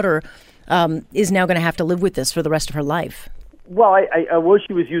daughter is now going to have to live with this for the rest of her life. Well, what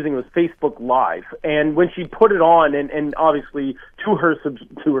she was using was Facebook Live, and when she put it on, and obviously to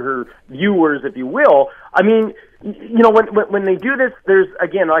her viewers, if you will, I mean, when they do this, there's,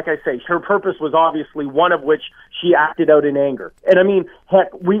 again, like I say, her purpose was obviously one of which she acted out in anger, and I mean, heck,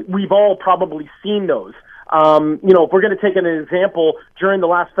 we've all probably seen those. If we're going to take an example during the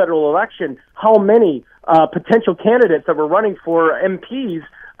last federal election, how many potential candidates that were running for MPs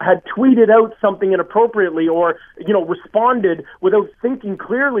had tweeted out something inappropriately or, responded without thinking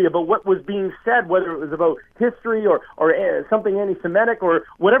clearly about what was being said, whether it was about history or something anti-Semitic or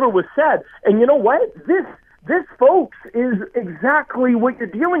whatever was said. And you know what? This, folks, is exactly what you're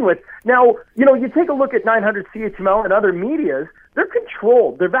dealing with. Now, you take a look at 900 CHML and other medias, they're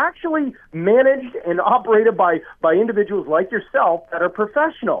controlled. They're actually managed and operated by individuals like yourself that are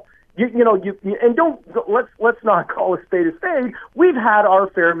professional. Let's not call a spade a spade. We've had our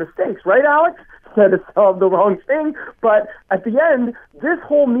fair mistakes, right, Alex? Said the wrong thing, but at the end, this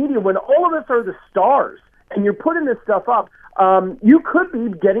whole media, when all of us are the stars, and you're putting this stuff up, you could be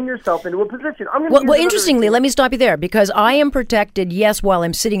getting yourself into a position. Well, interestingly, let me stop you there, because I am protected, yes, while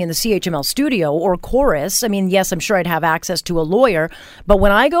I'm sitting in the CHML studio or chorus. I mean, yes, I'm sure I'd have access to a lawyer, but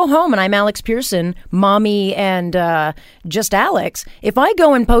when I go home and I'm Alex Pearson, mommy, and just Alex, if I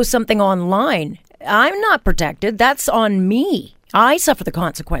go and post something online, I'm not protected. That's on me. I suffer the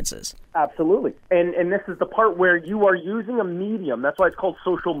consequences. Absolutely. And this is the part where you are using a medium. That's why it's called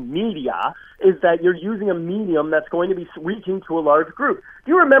social media, is that you're using a medium that's going to be reaching to a large group.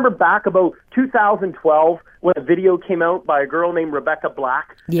 Do you remember back about 2012 when a video came out by a girl named Rebecca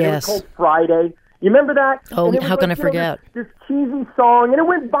Black? Yes. It was called Friday. You remember that? Oh, how can I forget? This cheesy song, and it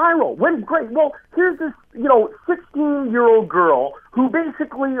went viral, went great. Well, here's this, 16-year-old girl who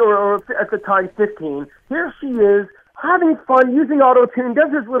basically, or at the time 15, here she is, having fun, using auto-tune, does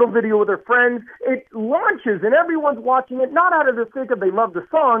this little video with her friends. It launches, and everyone's watching it, not out of the sake of they love the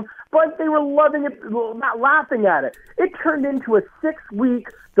song, but they were loving it, not laughing at it. It turned into a 6-week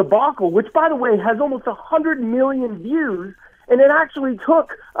debacle, which, by the way, has almost 100 million views, and it actually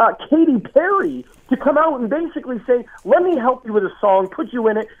took Katy Perry to come out and basically say, let me help you with a song, put you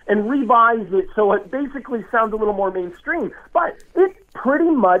in it, and revise it so it basically sounds a little more mainstream. But it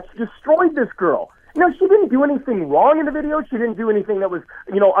pretty much destroyed this girl. She didn't do anything wrong in the video. She didn't do anything that was,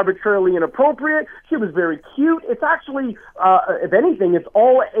 arbitrarily inappropriate. She was very cute. It's actually, if anything, it's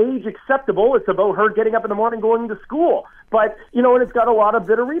all age acceptable. It's about her getting up in the morning going to school. But, and it's got a lot of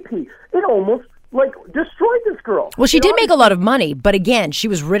bitter repeat. It almost, destroyed this girl. Well, she did make a lot of money, but again, she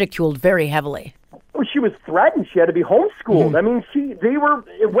was ridiculed very heavily. Well, she was threatened. She had to be homeschooled. I mean,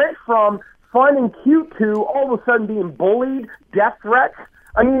 it went from fun and cute to all of a sudden being bullied, death threats.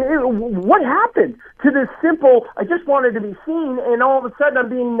 I mean, what happened to this simple, I just wanted to be seen, and all of a sudden I'm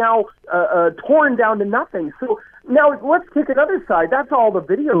being now torn down to nothing. So now let's take another side. That's all the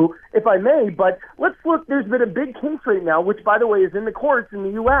video, if I may, but let's look. There's been a big case right now, which, by the way, is in the courts in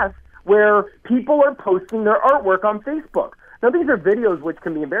the U.S., where people are posting their artwork on Facebook. Now, these are videos which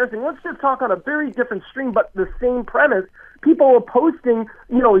can be embarrassing. Let's just talk on a very different stream, but the same premise. People are posting,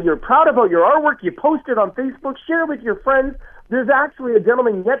 you're proud about your artwork, you post it on Facebook, share it with your friends. There's actually a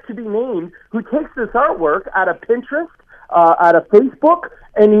gentleman yet to be named who takes this artwork out of Pinterest, out of Facebook,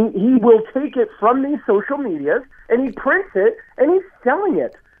 and he will take it from these social medias, and he prints it, and he's selling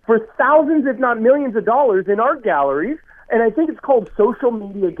it for thousands, if not millions of dollars in art galleries, and I think it's called Social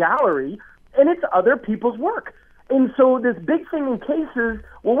Media Gallery, and it's other people's work. And so this big thing in cases,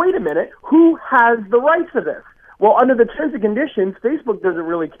 well, wait a minute, who has the rights to this? Well, under the terms and conditions, Facebook doesn't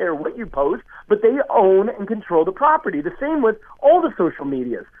really care what you post, but they own and control the property. The same with all the social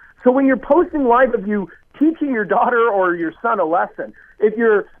medias. So when you're posting live of you teaching your daughter or your son a lesson, if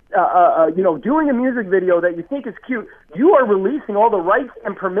you're doing a music video that you think is cute, you are releasing all the rights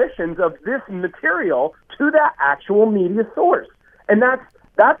and permissions of this material to that actual media source. And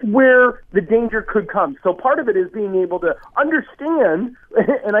that's where the danger could come. So part of it is being able to understand,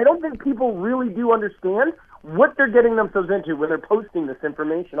 and I don't think people really do understand, what they're getting themselves into when they're posting this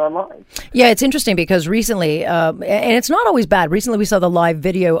information online. Yeah, it's interesting because recently, and it's not always bad, recently we saw the live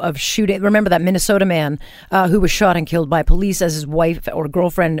video of shooting. Remember that Minnesota man who was shot and killed by police as his wife or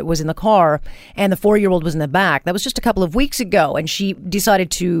girlfriend was in the car and the 4-year-old was in the back. That was just a couple of weeks ago, and she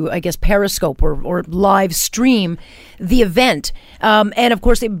decided to, I guess, Periscope or live stream the event. And of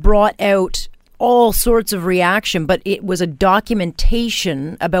course, it brought out all sorts of reaction, but it was a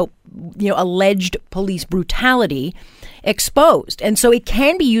documentation about, alleged police brutality exposed. And so it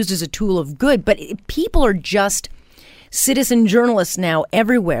can be used as a tool of good, but people are just citizen journalists now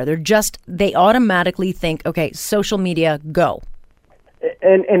everywhere. They automatically think, okay, social media, go.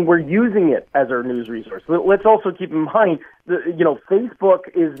 And we're using it as our news resource. Let's also keep in mind that, Facebook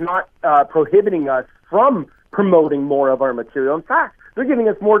is not prohibiting us from promoting more of our material. In fact, they're giving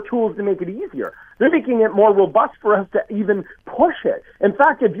us more tools to make it easier. They're making it more robust for us to even push it. In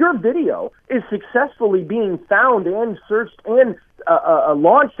fact, if your video is successfully being found and searched and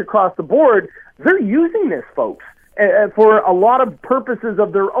launched across the board, they're using this, folks, for a lot of purposes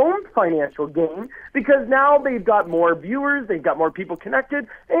of their own financial gain, because now they've got more viewers, they've got more people connected,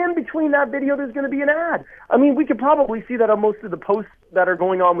 and between that video there's going to be an ad. I mean, we could probably see that on most of the posts that are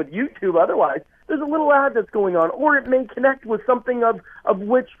going on with YouTube otherwise. There's a little ad that's going on, or it may connect with something of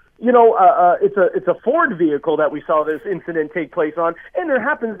which, it's a Ford vehicle that we saw this incident take place on, and there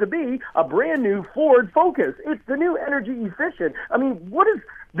happens to be a brand new Ford Focus. It's the new energy efficient. I mean,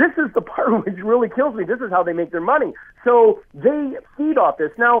 this is the part which really kills me. This is how they make their money. So they feed off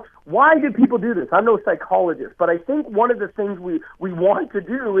this. Now, why do people do this? I'm no psychologist, but I think one of the things we want to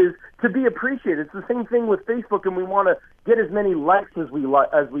do is to be appreciated. It's the same thing with Facebook, and we want to get as many likes as we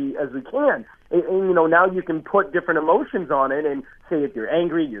can. And now you can put different emotions on it and say if you're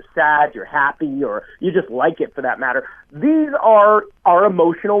angry, you're sad, you're happy, or you just like it for that matter. These are our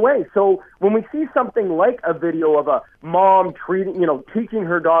emotional ways. So when we see something like a video of a mom teaching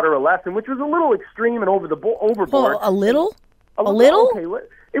her daughter a lesson, which was a little extreme and overboard. Well, a little? Okay,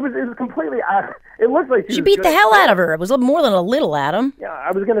 it was completely. It looks like she beat the hell out of her. It was more than a little, Adam. Yeah,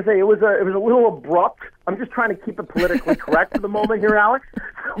 I was going to say it was a little abrupt. I'm just trying to keep it politically correct for the moment here, Alex.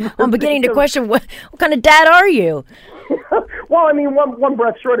 I'm beginning to question what kind of dad are you? Well, I mean, one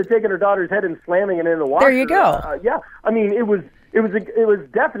breath short of taking her daughter's head and slamming it in the water. There you go. Yeah, I mean, it was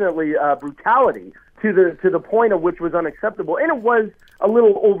definitely brutality to the point of which was unacceptable, and it was a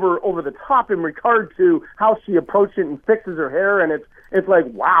little over the top in regard to how she approached it and fixes her hair, and it's like,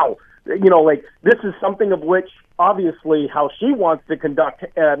 wow, this is something of which obviously how she wants to conduct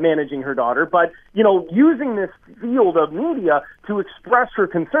managing her daughter, but using this field of media to express her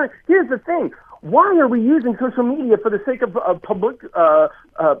concern. Here's the thing: why are we using social media for the sake of public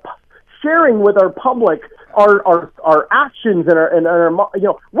sharing with our public our actions and our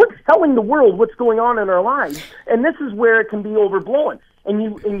what's telling the world what's going on in our lives? And this is where it can be overblown. And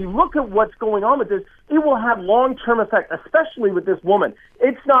you look at what's going on with this, it will have long-term effect, especially with this woman.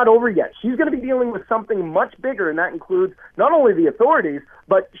 It's not over yet. She's going to be dealing with something much bigger, and that includes not only the authorities,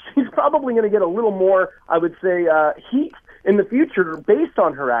 but she's probably going to get a little more, I would say, heat in the future based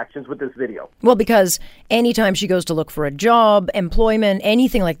on her actions with this video. Well, because anytime she goes to look for a job, employment,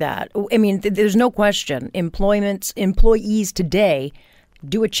 anything like that, I mean, there's no question. Employees today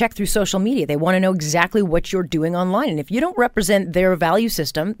do a check through social media. They want to know exactly what you're doing online. And if you don't represent their value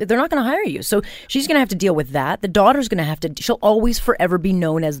system, they're not going to hire you. So she's going to have to deal with that. The daughter's going to have to, she'll always forever be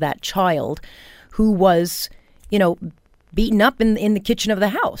known as that child who was, beaten up in the kitchen of the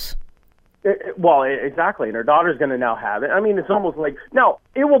house. Well, exactly. And her daughter's going to now have it. I mean, it's almost like, now,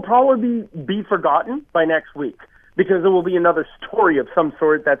 it will probably be forgotten by next week, because there will be another story of some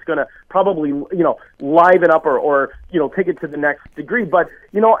sort that's going to probably, liven up or take it to the next degree. But,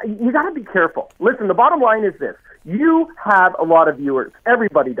 you got to be careful. Listen, the bottom line is this. You have a lot of viewers.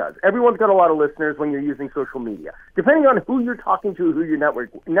 Everybody does. Everyone's got a lot of listeners when you're using social media, depending on who you're talking to, who you're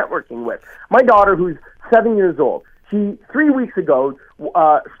networking with. My daughter, who's 7 years old, she 3 weeks ago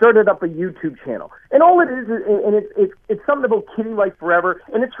started up a YouTube channel, and all it is, and it's something about Kitty Life Forever,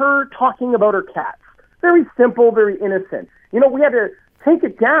 and it's her talking about her cats. Very simple, very innocent. We had to take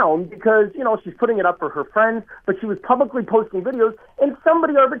it down because, she's putting it up for her friends, but she was publicly posting videos, and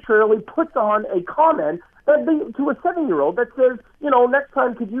somebody arbitrarily puts on a comment to a 7-year-old that says, next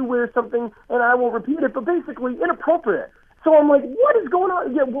time could you wear something, and I won't repeat it, but basically inappropriate. So I'm like, what is going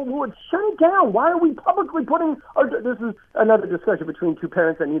on? Yeah, well, shut it down. Why are we publicly putting... This is another discussion between two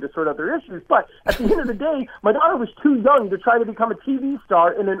parents that need to sort out their issues. But at the end of the day, my daughter was too young to try to become a TV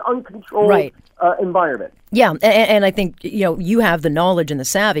star in an uncontrolled environment. Yeah, and I think, you have the knowledge and the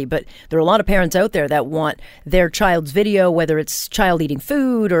savvy, but there are a lot of parents out there that want their child's video, whether it's child eating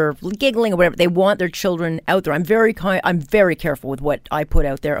food or giggling or whatever, they want their children out there. I'm very careful with what I put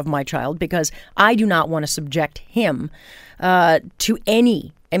out there of my child because I do not want to subject him to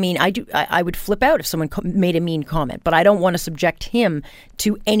any. I mean, I would flip out if someone made a mean comment, but I don't want to subject him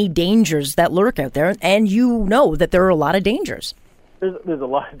to any dangers that lurk out there. And you know that there are a lot of dangers. There's a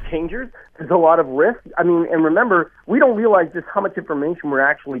lot of dangers. There's a lot of risk. I mean, and remember, we don't realize just how much information we're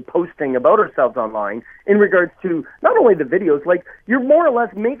actually posting about ourselves online in regards to not only the videos, like you're more or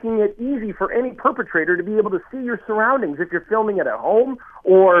less making it easy for any perpetrator to be able to see your surroundings if you're filming it at home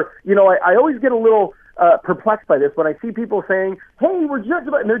or, I always get a little perplexed by this when I see people saying, hey, we're just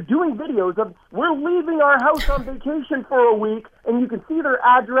about, and they're doing videos of, we're leaving our house on vacation for a week, and you can see their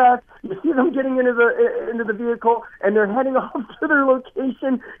address, you see them getting into the vehicle, and they're heading off to their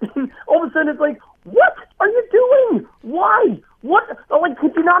location, and all of a sudden it's like, what are you doing? Why? What? Like,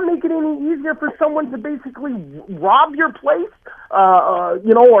 could you not make it any easier for someone to basically rob your place?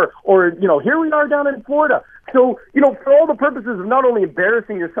 Here we are down in Florida. So, for all the purposes of not only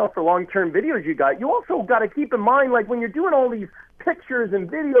embarrassing yourself for long-term videos you also got to keep in mind, like, when you're doing all these pictures and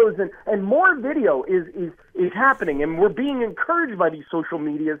videos and more video is happening, and we're being encouraged by these social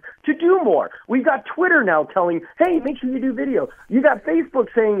medias to do more. We've got Twitter now telling, hey, make sure you do video. You got Facebook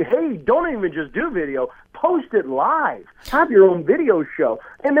saying, hey, don't even just do video, post it live, have your own video show.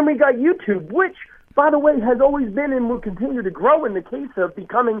 And then we got YouTube, which, by the way, has always been and will continue to grow in the case of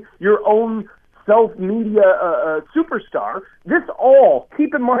becoming your own self-media superstar. This all,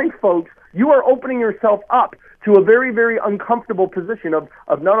 keep in mind, folks, you are opening yourself up to a very, very uncomfortable position of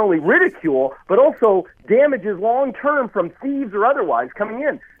not only ridicule, but also damages long-term from thieves or otherwise coming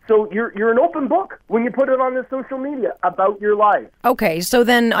in. So you're an open book when you put it on the social media about your life. Okay, so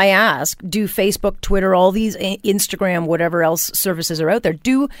then I ask, do Facebook, Twitter, all these Instagram, whatever else services are out there,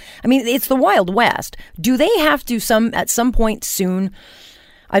 it's the Wild West. Do they have to at some point soon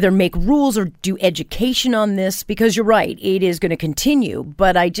either make rules or do education on this? Because you're right, it is going to continue.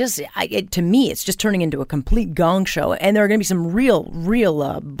 But to me, it's just turning into a complete gong show. And there are going to be some real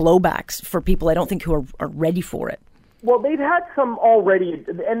blowbacks for people I don't think who are ready for it. Well, they've had some already,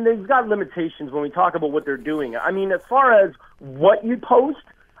 and they've got limitations when we talk about what they're doing. I mean, as far as what you post,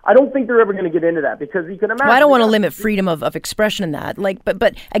 I don't think they're ever going to get into that because you can imagine. Well, I don't want to limit freedom of expression in that.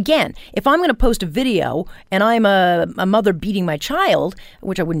 But again, if I'm going to post a video and I'm a mother beating my child,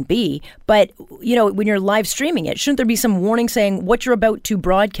 which I wouldn't be, but when you're live streaming it, shouldn't there be some warning saying what you're about to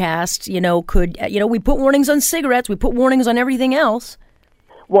broadcast? We put warnings on cigarettes, we put warnings on everything else.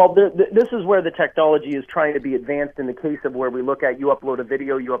 Well, this is where the technology is trying to be advanced in the case of where we look at you upload a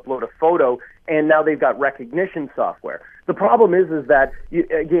video, you upload a photo, and now they've got recognition software. The problem is that,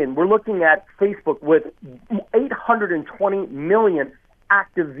 again, we're looking at Facebook with 820 million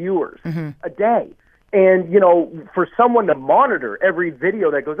active viewers a day. And, for someone to monitor every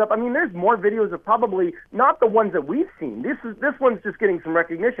video that goes up, I mean, there's more videos of probably not the ones that we've seen. This one's just getting some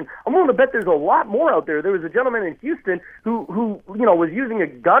recognition. I'm willing to bet there's a lot more out there. There was a gentleman in Houston who was using a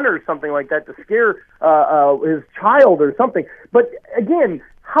gun or something like that to scare his child or something. But again,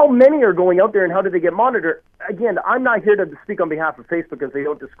 how many are going out there and how do they get monitored? Again, I'm not here to speak on behalf of Facebook because they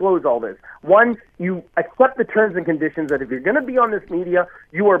don't disclose all this. One, you accept the terms and conditions that if you're going to be on this media,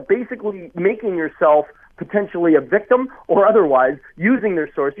 you are basically making yourself potentially a victim or otherwise using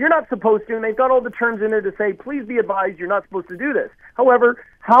their source. You're not supposed to, and they've got all the terms in there to say, please be advised, you're not supposed to do this. However,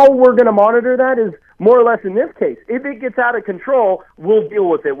 how we're going to monitor that is more or less in this case. If it gets out of control, we'll deal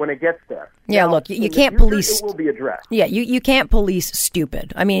with it when it gets there. Yeah, now, look, you can't police. It will be addressed. Yeah, you can't police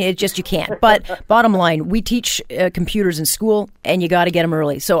stupid. I mean, you can't. But bottom line, we teach computers in school, and you got to get them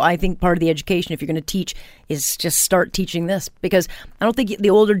early. So I think part of the education, if you're going to teach, is just start teaching this. Because I don't think the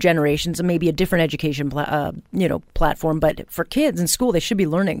older generations, and maybe a different education platform, but for kids in school, they should be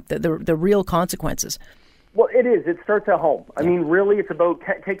learning the real consequences. Well, it is. It starts at home. I mean, really, it's about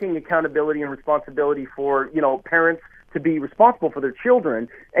taking accountability and responsibility for, parents to be responsible for their children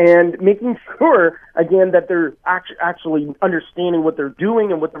and making sure, again, that they're actually understanding what they're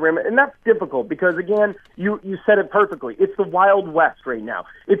doing and what they're... And that's difficult because, again, you said it perfectly. It's the Wild West right now.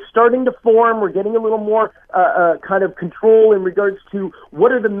 It's starting to form. We're getting a little more kind of control in regards to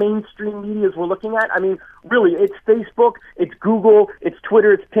what are the mainstream medias we're looking at. I mean, really, it's Facebook, it's Google, it's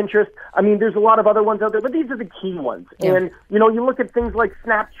Twitter, it's Pinterest. I mean, there's a lot of other ones out there, but these are the key ones. Yeah. And, you look at things like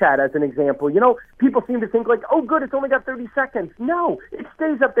Snapchat as an example. People seem to think like, oh, good, it's only got 30 seconds. No, it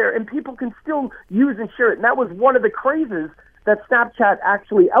stays up there, and people can still use and share it. And that was one of the crazes that Snapchat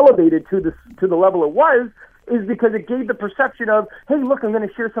actually elevated to the level it was, is because it gave the perception of, hey, look, I'm going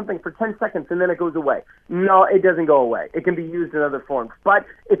to share something for 10 seconds and then it goes away. No, it doesn't go away. It can be used in other forms, but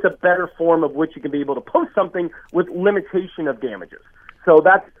it's a better form of which you can be able to post something with limitation of damages. So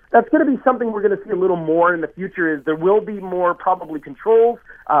that's going to be something we're going to see a little more in the future. Is there will be more probably controls.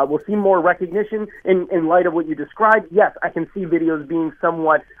 We'll see more recognition in light of what you described. Yes, I can see videos being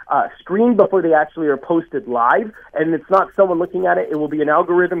somewhat screened before they actually are posted live, and it's not someone looking at it. It will be an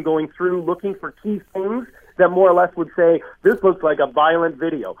algorithm going through looking for key things that more or less would say, this looks like a violent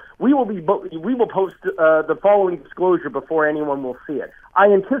video. We will post the following disclosure before anyone will see it. I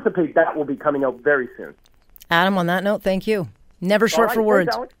anticipate that will be coming out very soon. Adam, on that note, thank you. Never short for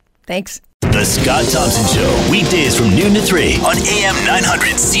words. Thanks. The Scott Thompson Show, weekdays from noon to 3 on AM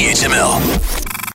 900 CHML.